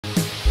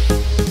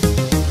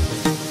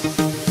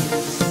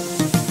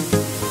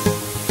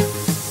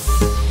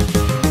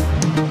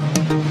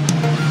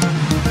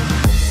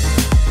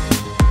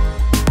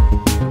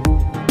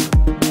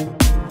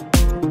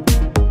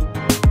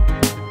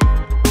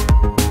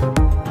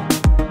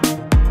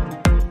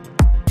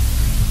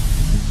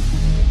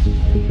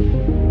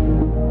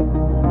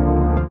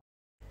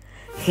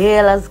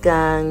Hey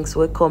gangs,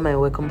 welcome and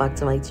welcome back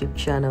to my YouTube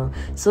channel.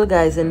 So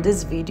guys, in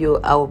this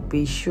video I'll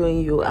be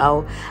showing you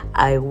how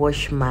I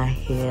wash my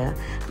hair.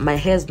 My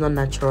hair is not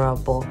natural,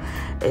 but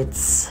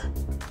it's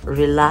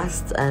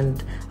relaxed,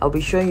 and I'll be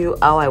showing you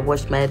how I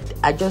wash my head.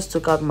 I just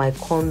took out my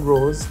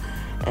cornrows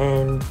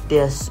and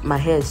my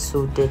hair is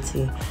so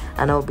dirty,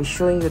 and I'll be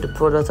showing you the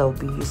product I'll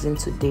be using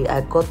today.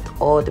 I got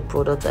all the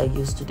products I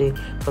used today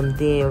from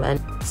them.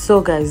 And so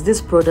guys,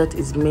 this product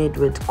is made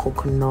with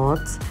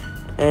coconut,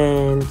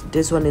 and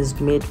this one is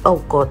made, oh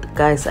god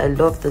guys, I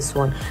love this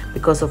one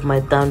because of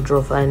my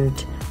dandruff, and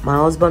my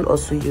husband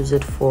also use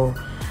it for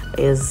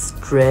his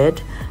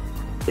dread.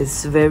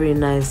 It's very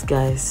nice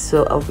guys.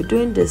 So I'll be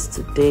doing this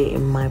today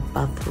in my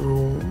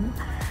bathroom.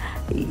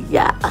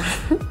 Yeah.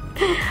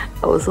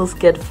 I was so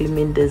scared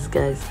filming this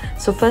guys.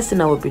 So first thing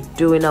I'll be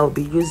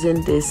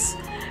using this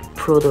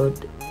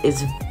product.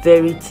 It's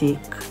very thick,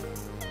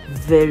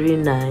 very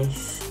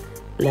nice.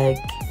 Like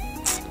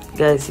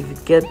guys, if you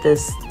get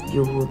this,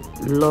 you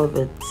would love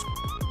it.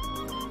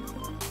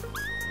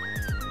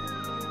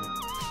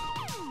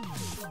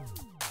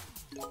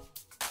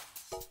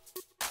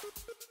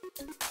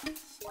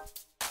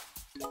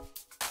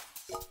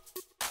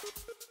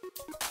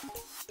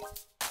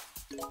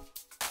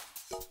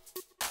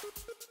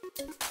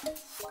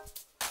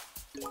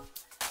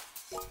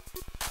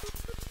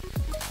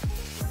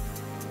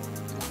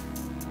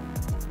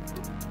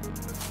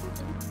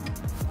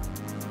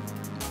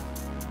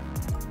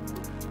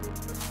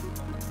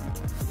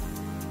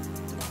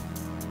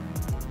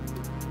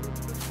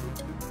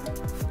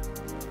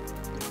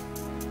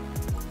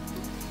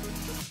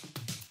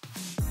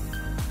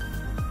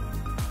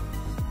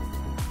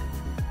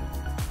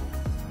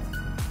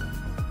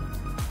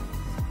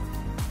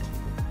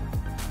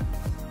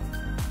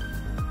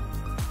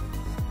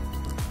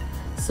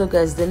 So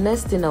guys, the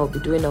next thing I'll be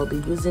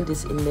using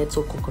this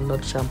Ineto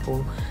coconut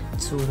shampoo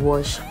to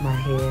wash my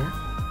hair.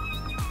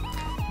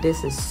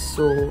 This is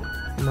so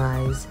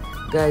nice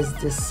guys.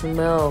 The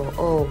smell,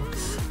 oh,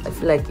 I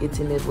feel like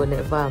eating it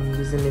whenever I'm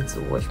using it to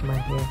wash my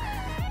hair.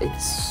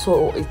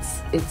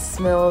 It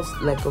smells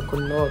like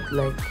coconut,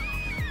 like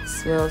it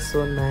smells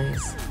so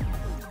nice.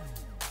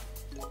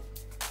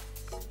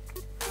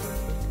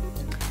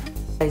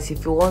 Guys,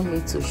 if you want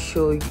me to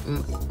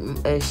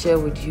share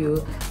with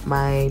you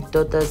my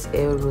daughter's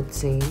hair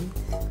routine,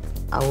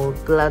 I will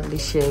gladly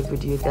share it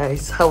with you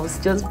guys. I was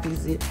just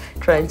busy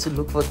trying to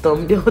look for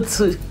thumbnail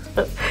too.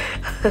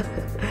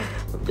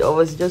 I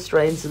was just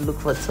trying to look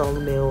for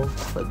thumbnail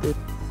for this.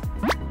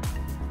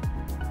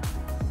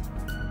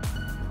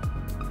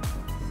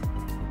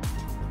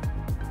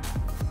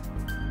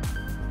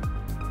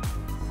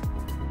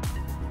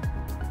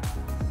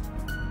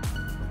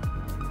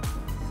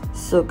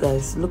 So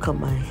guys, look at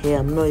my hair.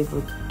 I'm not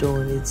even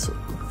done. It's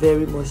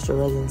very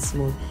moisturized and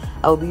smooth.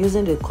 I'll be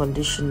using the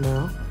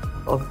conditioner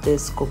of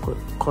this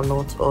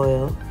coconut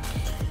oil.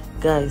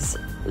 Guys,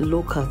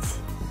 look at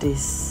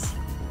this.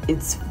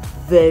 It's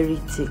very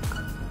thick.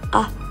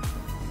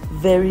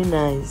 Very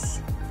nice.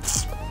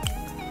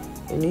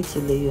 You need to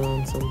lay your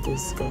hands on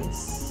this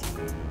guys.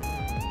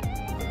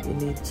 You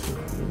need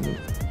to.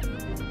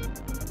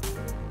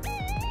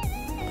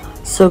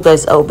 So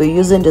guys, I'll be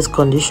using this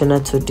conditioner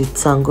to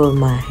detangle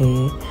my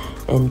hair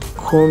and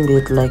comb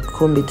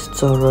it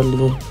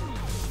thoroughly.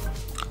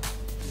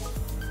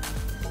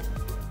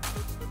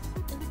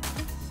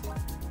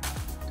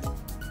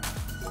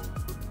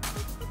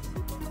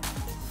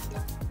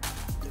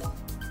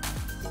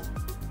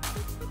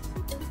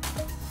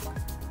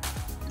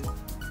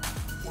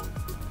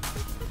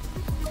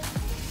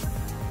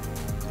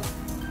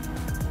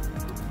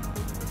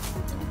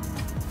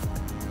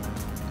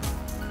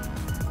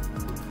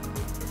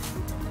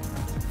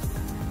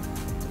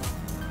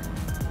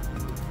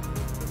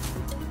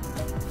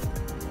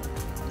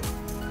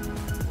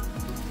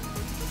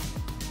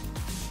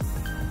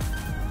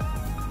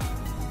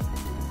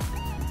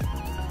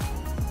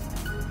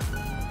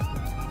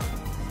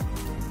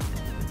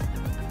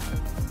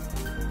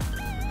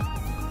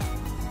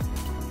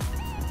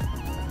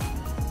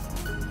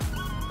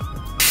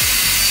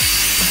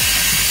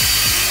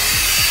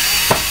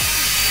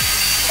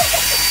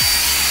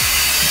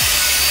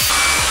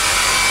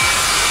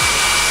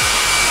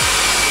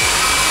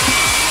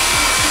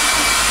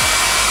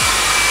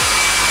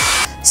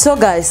 So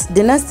guys,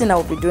 the next thing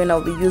I'll be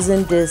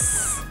using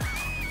this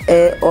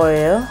hair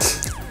oil.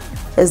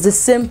 It's the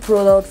same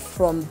product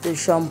from the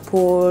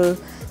shampoo,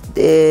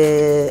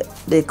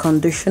 the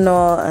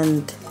conditioner,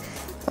 and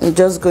I'm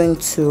just going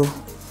to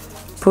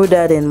put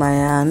that in my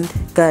hand.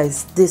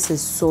 Guys, this is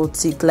so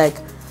thick. Like,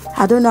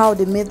 I don't know how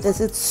they made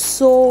this. It's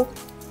so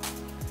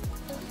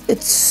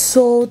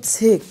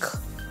thick.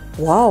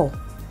 Wow.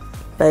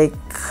 Like,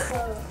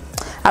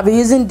 I've been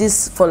using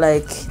this for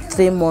like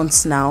 3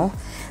 months now.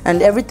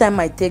 And every time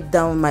I take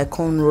down my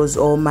cornrows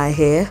or my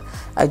hair,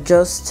 I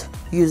just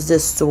use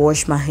this to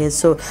wash my hair.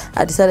 So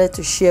I decided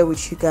to share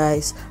with you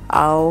guys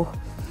how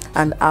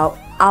and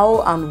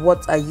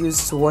what I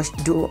use to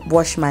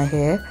wash my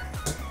hair.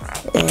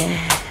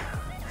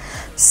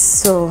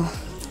 So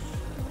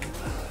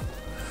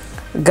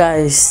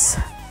Guys,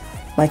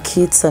 my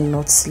kids are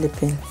not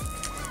sleeping,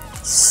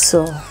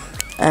 so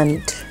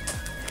and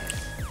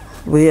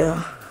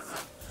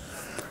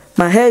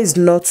my hair is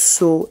not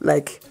so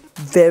like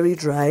very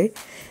dry,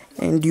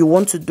 and you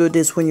want to do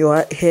this when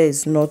your hair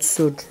is not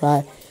so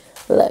dry,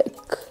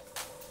 like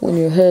when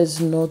your hair is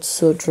not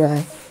so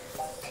dry.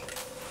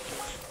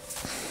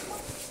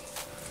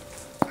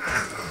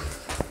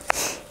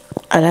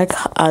 I like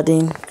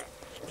adding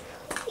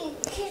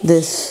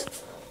this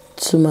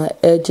to my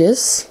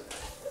edges.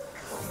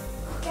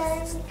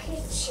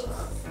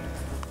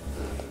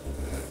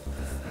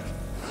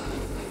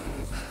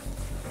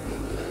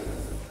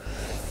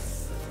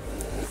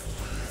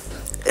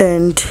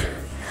 And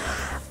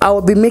I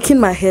will be making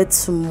my hair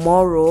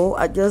tomorrow.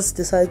 I just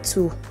decided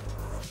to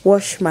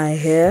wash my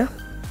hair.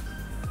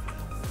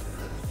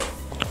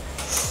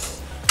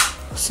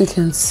 As you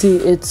can see,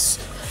 it's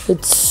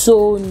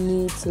so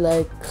neat,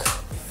 like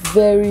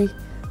very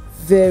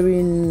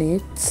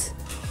neat.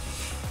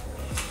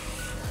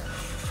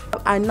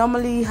 I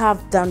normally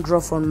have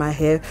dandruff on my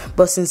hair,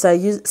 but since I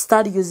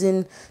started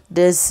using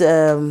this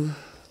head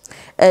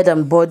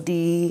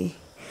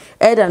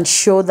and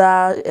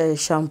shoulder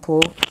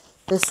shampoo,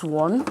 this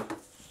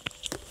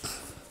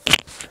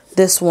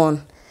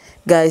one,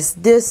 guys,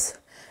 this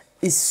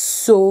is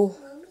so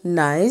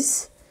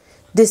nice.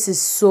 This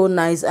is so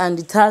nice, and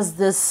it has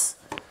this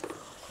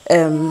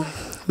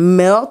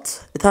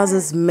melt. It has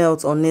this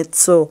melt on it,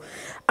 so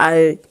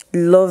I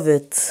love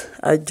it.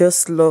 I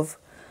just love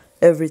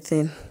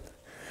everything.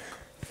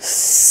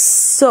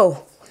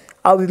 So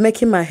I'll be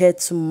making my hair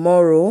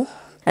tomorrow,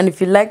 and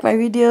if you like my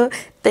video,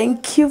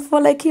 thank you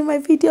for liking my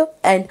video,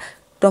 and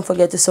don't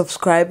forget to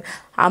subscribe.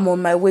 I'm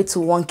on my way to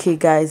 1K,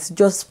 guys.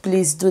 Just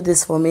please do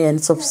this for me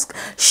and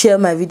share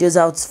my videos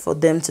out for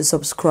them to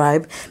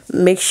subscribe.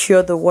 Make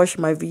sure to watch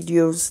my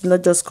videos,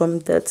 not just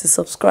comment there to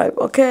subscribe,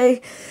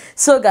 okay?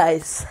 So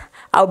guys,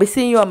 I'll be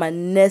seeing you on my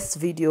next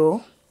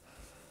video.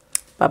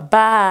 Bye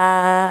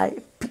bye.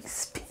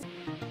 Peace.